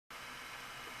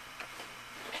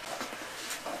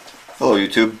Hello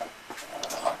YouTube.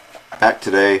 Back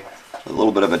today, a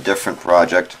little bit of a different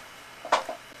project.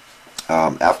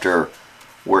 After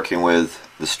working with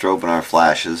the strobe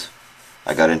flashes,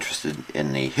 I got interested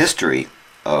in the history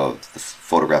of the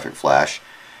photographic flash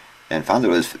and found that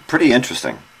it was pretty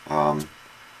interesting.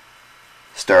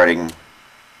 Starting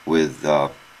with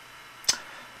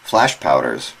flash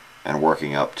powders and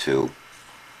working up to,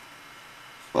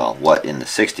 well, what in the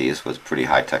 60s was pretty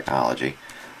high technology.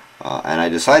 And I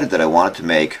decided that I wanted to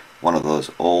make one of those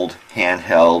old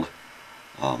handheld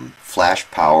flash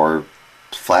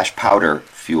powder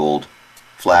fueled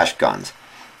flash guns,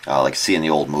 like you see in the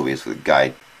old movies with a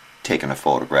guy taking a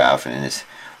photograph, and in his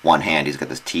one hand he's got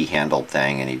this T-handled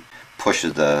thing, and he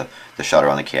pushes the shutter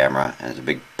on the camera, and there's a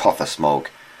big puff of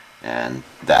smoke, and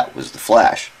that was the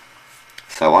flash.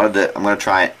 So I wanted to, I'm going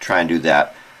to try and do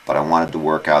that, but I wanted to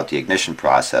work out the ignition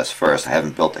process first. I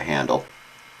haven't built the handle.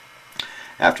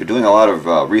 After doing a lot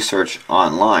of research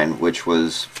online, which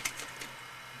was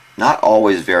not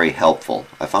always very helpful,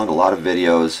 I found a lot of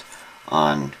videos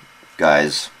on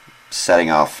guys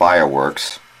setting off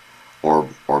fireworks or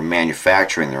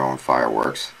manufacturing their own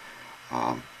fireworks.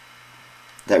 That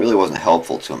really wasn't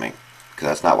helpful to me, because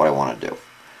that's not what I want to do.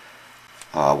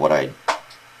 What I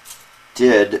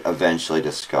did eventually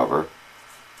discover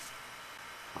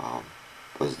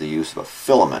was the use of a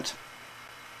filament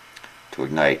to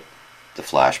ignite the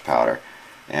flash powder,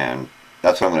 and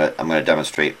that's what I'm going to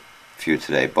demonstrate for you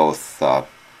today, both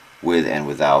with and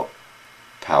without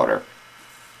powder.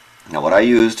 Now, what I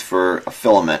used for a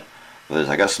filament was,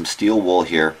 I got some steel wool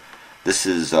here. This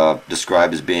is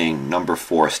described as being number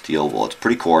 4 steel wool. It's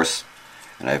pretty coarse,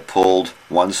 and I pulled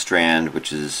one strand,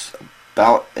 which is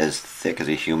about as thick as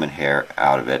a human hair,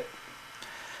 out of it.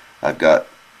 I've got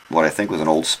what I think was an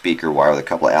old speaker wire with a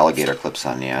couple of alligator clips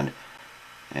on the end,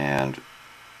 and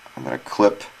I'm going to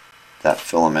clip that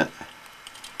filament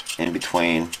in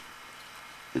between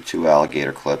the 2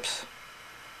 alligator clips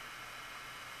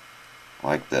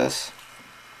like this.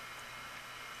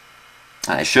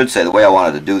 And I should say, the way I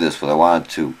wanted to do this was I wanted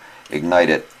to ignite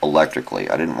it electrically.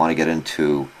 I didn't want to get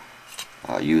into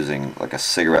using like a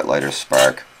cigarette lighter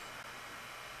spark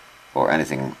or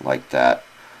anything like that.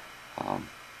 I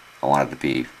wanted it to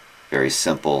be very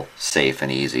simple, safe, and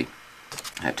easy.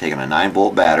 I've taken a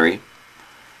 9-volt battery,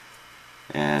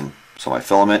 and so my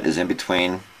filament is in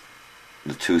between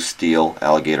the 2 steel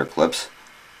alligator clips.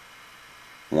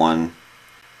 One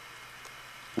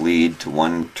lead to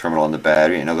one terminal in the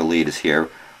battery, another lead is here.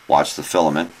 Watch the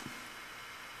filament.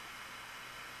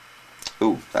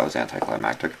 Ooh, that was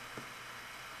anticlimactic.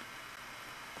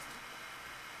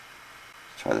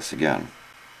 Let's try this again.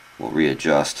 We'll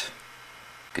readjust,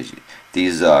 because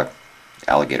these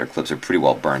alligator clips are pretty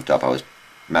well burnt up. I was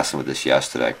messing with this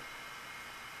yesterday.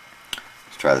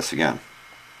 Let's try this again.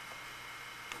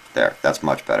 There, that's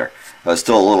much better. It's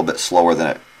still a little bit slower than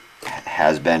it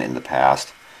has been in the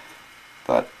past,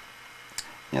 but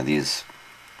you know, these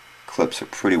clips are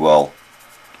pretty well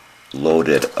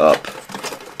loaded up.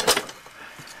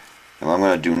 And what I'm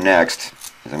going to do next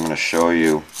is I'm going to show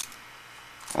you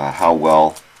how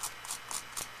well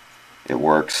it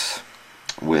works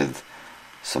with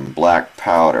some black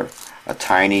powder, a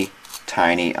tiny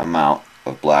amount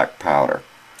of black powder.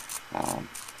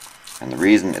 And the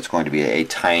reason it's going to be a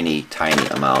tiny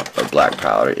amount of black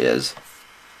powder is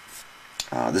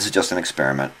this is just an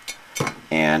experiment,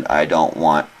 and I don't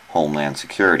want Homeland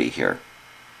Security here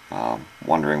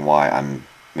wondering why I'm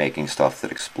making stuff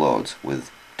that explodes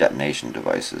with detonation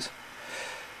devices.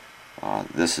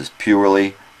 This is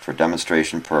purely for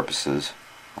demonstration purposes.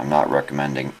 I'm not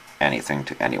recommending anything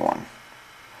to anyone.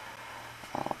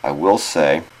 I will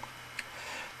say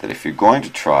that if you're going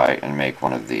to try and make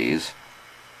one of these,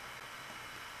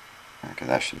 okay,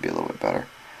 that should be a little bit better.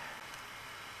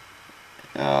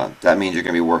 That means you're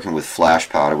going to be working with flash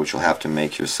powder, which you'll have to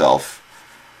make yourself.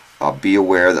 Be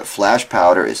aware that flash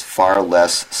powder is far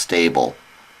less stable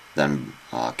than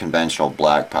conventional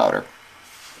black powder.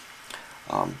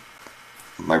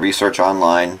 My research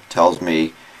online tells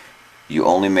me you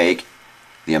only make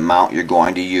the amount you're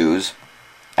going to use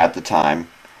at the time,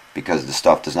 because the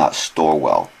stuff does not store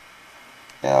well.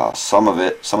 Some of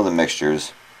the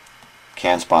mixtures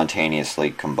can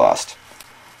spontaneously combust,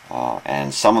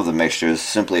 and some of the mixtures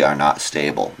simply are not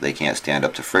stable. They can't stand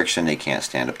up to friction, they can't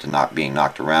stand up to not being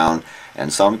knocked around,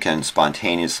 and some can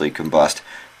spontaneously combust.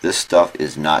 This stuff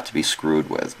is not to be screwed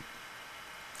with.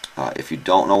 If you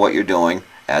don't know what you're doing,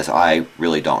 as I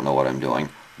really don't know what I'm doing,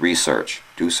 research.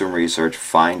 Do some research,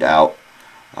 find out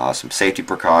some safety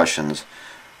precautions.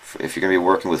 If you're going to be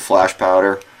working with flash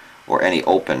powder or any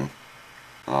open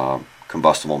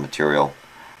combustible material,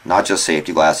 not just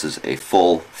safety glasses, a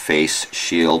full face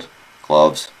shield,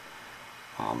 gloves.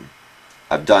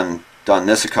 I've done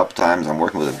this a couple times. I'm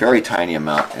working with a very tiny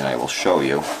amount, and I will show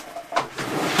you.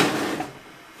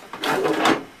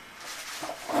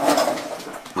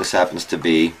 This happens to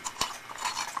be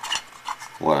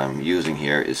what I'm using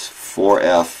here is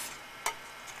 4F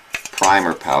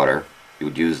primer powder. You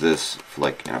would use this for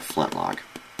like in a flintlock.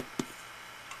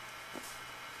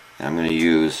 And I'm going to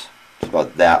use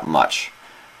about that much.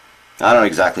 I don't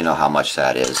exactly know how much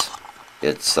that is.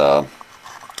 It's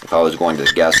if I was going to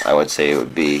guess, I would say it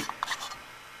would be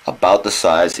about the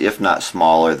size, if not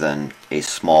smaller, than a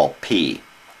small pea.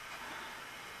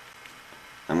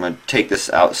 I'm going to take this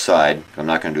outside. I'm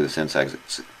not going to do this inside.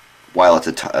 While it's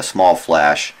a small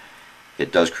flash,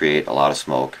 it does create a lot of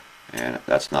smoke, and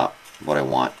that's not what I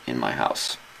want in my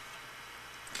house.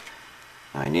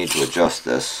 I need to adjust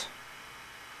this,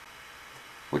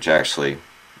 which actually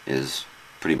is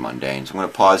pretty mundane. So I'm going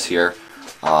to pause here,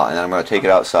 and then I'm going to take it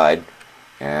outside,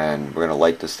 and we're going to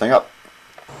light this thing up.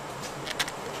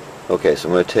 Okay, so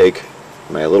I'm going to take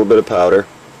my little bit of powder,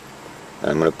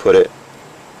 and I'm going to put it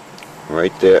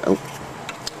right there. Oh,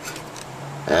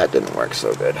 that didn't work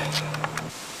so good.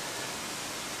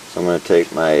 So I'm going to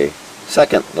take my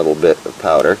second little bit of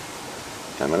powder,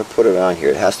 and I'm going to put it on here.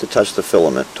 It has to touch the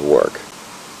filament to work.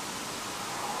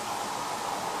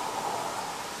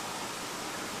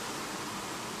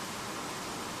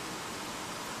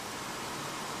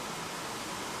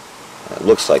 It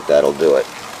looks like that'll do it.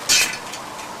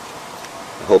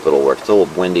 I hope it'll work. It's a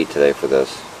little windy today for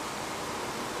this.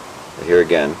 But here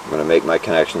again, I'm going to make my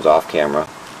connections off camera.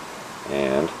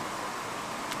 And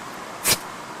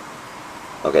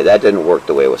okay, that didn't work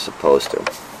the way it was supposed to.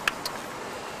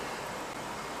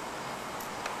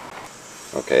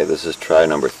 Okay, this is try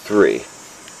number 3.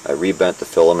 I rebent the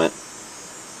filament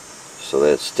so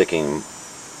that it's sticking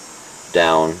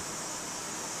down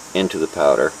into the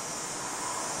powder.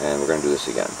 And we're going to do this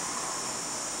again.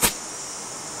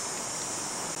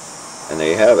 And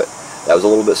there you have it. That was a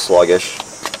little bit sluggish.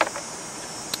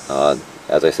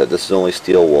 As I said, this is only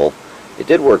steel wool. It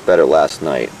did work better last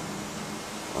night.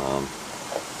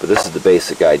 But this is the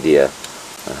basic idea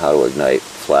on how to ignite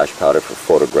flash powder for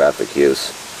photographic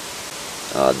use.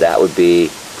 That would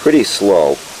be pretty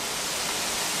slow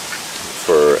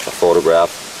for a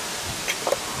photograph,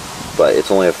 but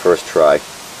it's only a first try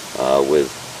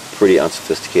with pretty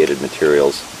unsophisticated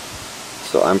materials.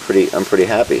 So I'm pretty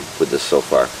happy with this so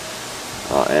far.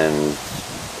 And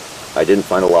I didn't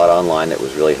find a lot online that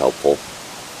was really helpful.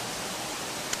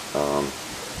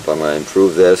 But I'm going to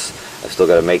improve this. I've still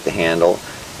got to make the handle,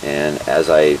 and as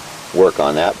I work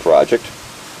on that project,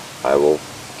 I will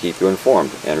keep you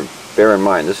informed. And bear in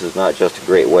mind, this is not just a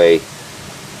great way,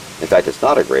 in fact it's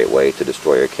not a great way to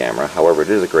destroy your camera. However, it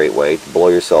is a great way to blow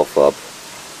yourself up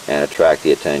and attract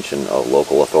the attention of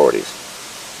local authorities.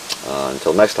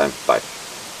 Until next time, bye.